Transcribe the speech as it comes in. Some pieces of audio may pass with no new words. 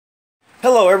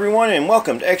Hello everyone and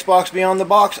welcome to Xbox Beyond the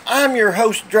Box. I'm your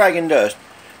host Dragon Dust.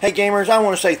 Hey gamers, I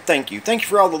want to say thank you. Thank you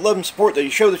for all the love and support that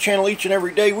you show the channel each and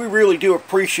every day. We really do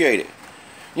appreciate it.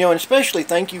 And especially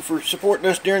thank you for supporting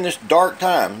us during this dark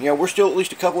time. We're still at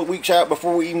least a couple of weeks out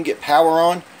before we even get power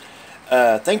on.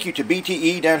 Thank you to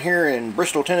BTE down here in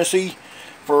Bristol, Tennessee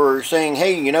for saying,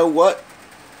 hey, you know what?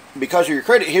 Because of your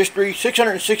credit history,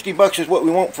 $660 is what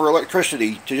we want for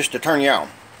electricity to turn you on.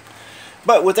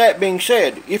 But with that being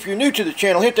said, if you're new to the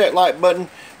channel, hit that like button.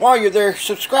 While you're there,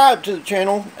 subscribe to the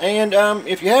channel. And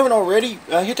if you haven't already,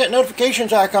 hit that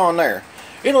notifications icon there.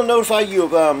 It'll notify you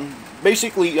of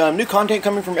basically new content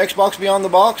coming from Xbox Beyond the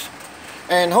Box.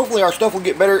 And hopefully our stuff will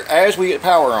get better as we get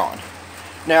power on.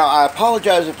 Now, I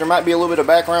apologize if there might be a little bit of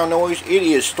background noise. It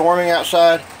is storming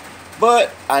outside.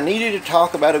 But I needed to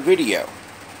talk about a video.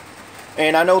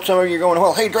 And I know some of you are going,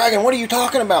 well, hey Dragon, what are you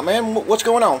talking about, man? What's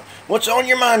going on? What's on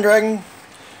your mind, Dragon?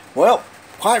 Well,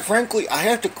 quite frankly, I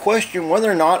have to question whether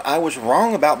or not I was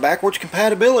wrong about backwards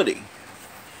compatibility.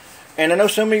 And I know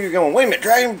some of you are going, wait a minute,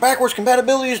 Dragon, backwards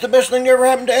compatibility is the best thing that ever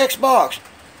happened to Xbox.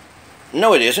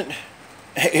 No, it isn't.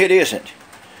 It isn't.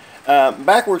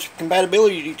 Backwards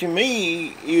compatibility to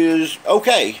me is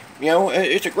okay.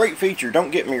 It's a great feature,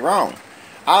 don't get me wrong.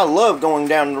 I love going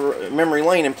down memory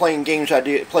lane and playing games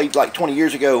I played like 20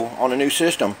 years ago on a new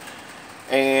system.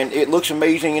 And it looks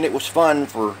amazing and it was fun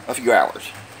for a few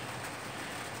hours.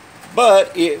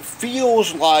 But it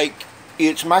feels like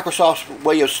it's Microsoft's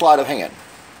way of sleight of hand.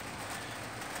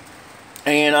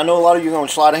 And I know a lot of you are going,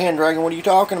 sleight of hand, Dragon, what are you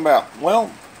talking about?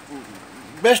 Well,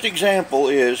 best example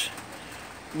is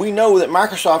we know that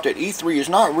Microsoft at E3 is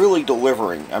not really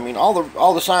delivering. I mean,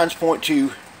 all the signs point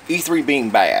to E3 being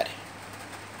bad.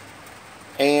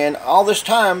 And all this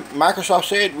time, Microsoft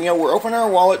said, we're opening our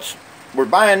wallets, we're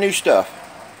buying new stuff.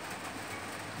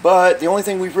 But the only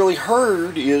thing we've really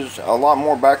heard is a lot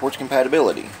more backwards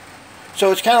compatibility.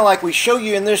 So it's kind of like we show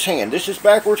you in this hand, this is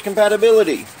backwards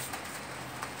compatibility.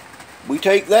 We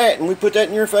take that and we put that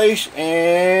in your face,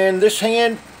 and this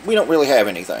hand, we don't really have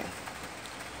anything.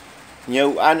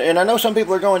 And I know some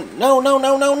people are going,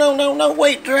 no,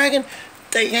 wait, Dragon,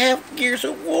 they have Gears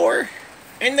of War,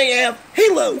 and they have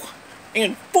Halo,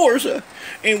 and Forza,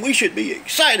 and we should be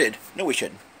excited. No, we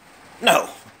shouldn't. No.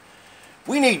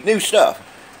 We need new stuff.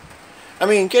 I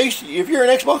mean, if you're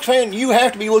an Xbox fan, you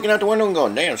have to be looking out the window and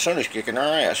going, damn, Sony's kicking our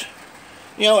ass.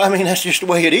 That's just the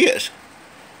way it is.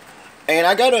 And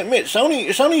I gotta admit,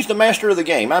 Sony's the master of the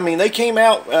game. I mean, they came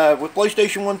out with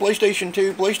PlayStation 1, PlayStation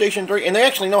 2, PlayStation 3, and they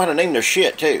actually know how to name their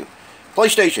shit, too.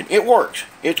 PlayStation, it works.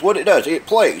 It's what it does. It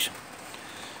plays.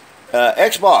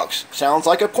 Xbox sounds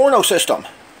like a porno system.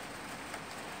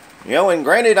 And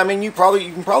granted, I mean, you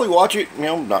can probably watch it,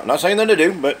 not saying that I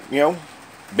do, but,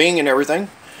 Bing and everything.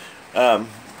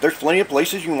 There's plenty of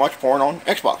places you can watch porn on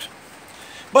Xbox.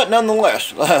 But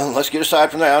nonetheless, let's get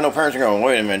aside from that. I know parents are going,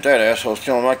 wait a minute, that asshole's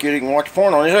telling my kid he can watch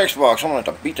porn on his Xbox. I'm going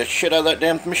to have to beat the shit out of that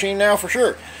damn machine now for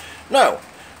sure. No.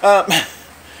 And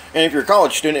if you're a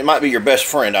college student, it might be your best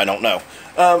friend, I don't know.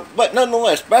 But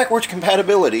nonetheless, backwards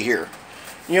compatibility here.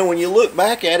 When you look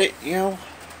back at it, yeah,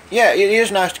 it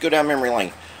is nice to go down memory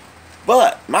lane.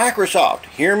 But Microsoft,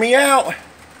 hear me out.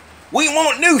 We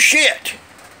want new shit.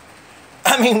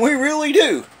 I mean, we really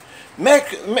do.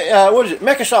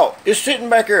 Mechasalt is sitting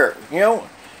back there,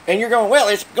 and you're going, well,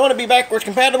 it's going to be backwards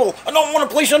compatible. I don't want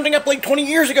to play something I played 20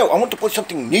 years ago. I want to play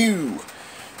something new.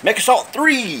 Mechasalt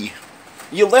 3.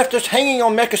 You left us hanging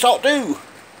on Mechasalt 2.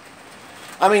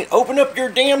 I mean, open up your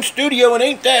damn studio. It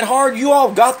ain't that hard. You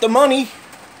all got the money.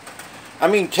 I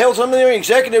mean, tell some of them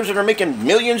executives that are making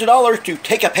millions of dollars to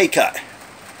take a pay cut.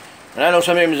 And I know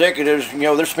some of them executives,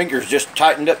 their fingers just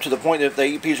tightened up to the point that if they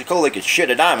eat a piece of coal, they could shit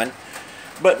a diamond.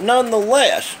 But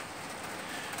nonetheless,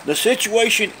 the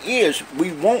situation is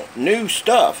we want new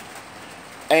stuff.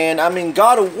 And I mean,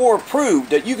 God of War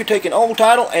proved that you could take an old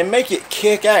title and make it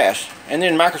kick ass. And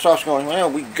then Microsoft's going, well,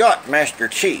 we got Master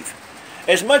Chief.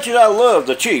 As much as I love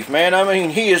the Chief, man, I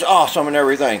mean, he is awesome and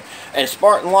everything. And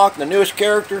Spartan Locke, the newest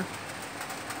character,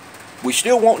 we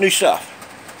still want new stuff.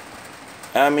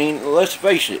 I mean, let's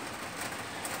face it.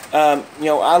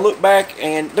 I look back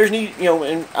and there's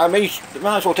and I might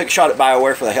as well take a shot at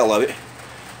BioWare for the hell of it.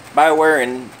 BioWare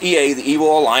and EA, the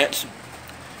Evil Alliance.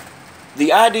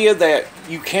 The idea that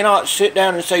you cannot sit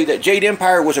down and say that Jade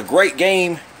Empire was a great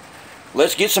game.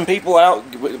 Let's get some people out,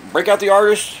 break out the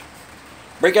artists,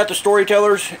 break out the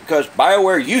storytellers, because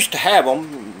BioWare used to have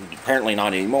them, apparently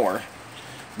not anymore.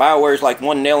 BioWare is like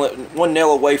one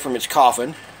nail away from its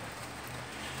coffin.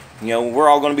 We're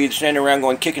all going to be standing around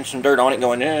going, kicking some dirt on it,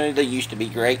 going, they used to be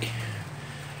great.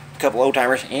 A couple old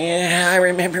timers, yeah, I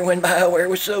remember when BioWare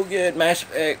was so good, Mass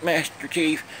Effect, Master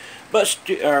Chief. But,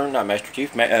 not Master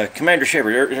Chief, Commander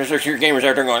Shepard. There's your gamers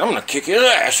out there going, I'm going to kick his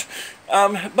ass.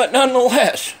 But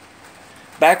nonetheless,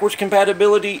 backwards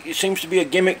compatibility seems to be a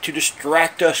gimmick to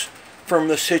distract us from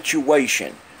the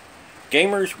situation.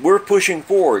 Gamers, we're pushing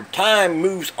forward. Time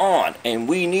moves on, and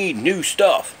we need new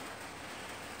stuff.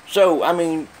 So, I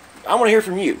mean, I want to hear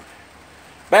from you.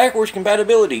 Backwards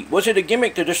compatibility, was it a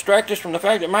gimmick to distract us from the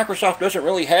fact that Microsoft doesn't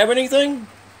really have anything?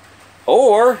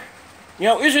 Or, you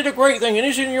know, is it a great thing? And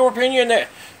is it in your opinion that,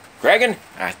 Dragon,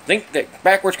 I think that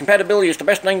backwards compatibility is the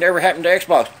best thing to ever happen to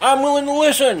Xbox. I'm willing to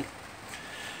listen.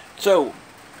 So,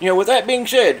 you know, with that being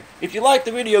said, if you like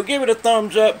the video, give it a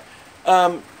thumbs up.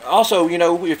 Also, you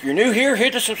know, if you're new here,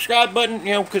 hit the subscribe button,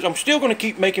 you know, because I'm still going to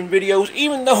keep making videos,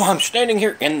 even though I'm standing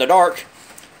here in the dark.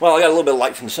 Well, I got a little bit of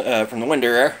light from the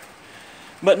window there.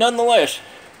 But nonetheless,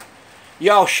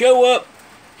 y'all show up,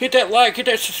 hit that like, hit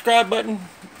that subscribe button,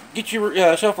 get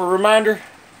yourself a reminder.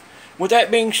 With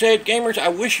that being said, gamers, I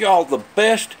wish y'all the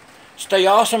best. Stay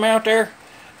awesome out there.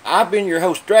 I've been your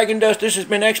host, Dragon Dust. This has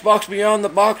been Xbox Beyond the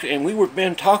Box, and we've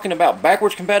been talking about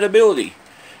backwards compatibility.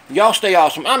 Y'all stay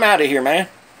awesome. I'm out of here, man.